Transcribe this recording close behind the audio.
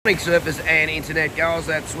Morning surfers and internet goers,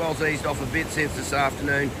 that swell's eased off a bit since this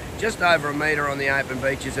afternoon, just over a metre on the open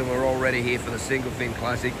beaches, and we're already here for the Single Fin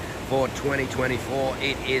Classic for 2024.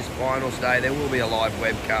 It is finals day. There will be a live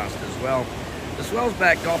webcast as well. The swell's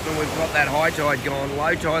backed off and we've got that high tide gone,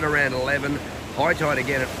 low tide around 11, high tide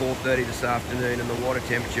again at 4:30 this afternoon, and the water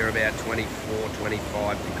temperature about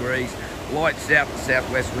 24-25 degrees. Light south to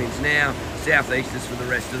southwest winds now, southeasters for the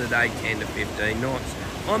rest of the day, 10 to 15 knots.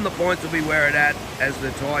 On the points will be where it at as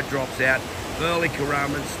the tide drops out. Burley,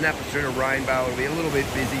 Currumbin, snapping through to Rainbow. It'll be a little bit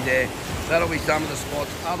busy there. That'll be some of the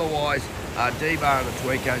spots. Otherwise, D-Bar and the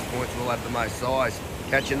Tweecoast points will have the most size.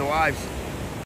 Catching the waves.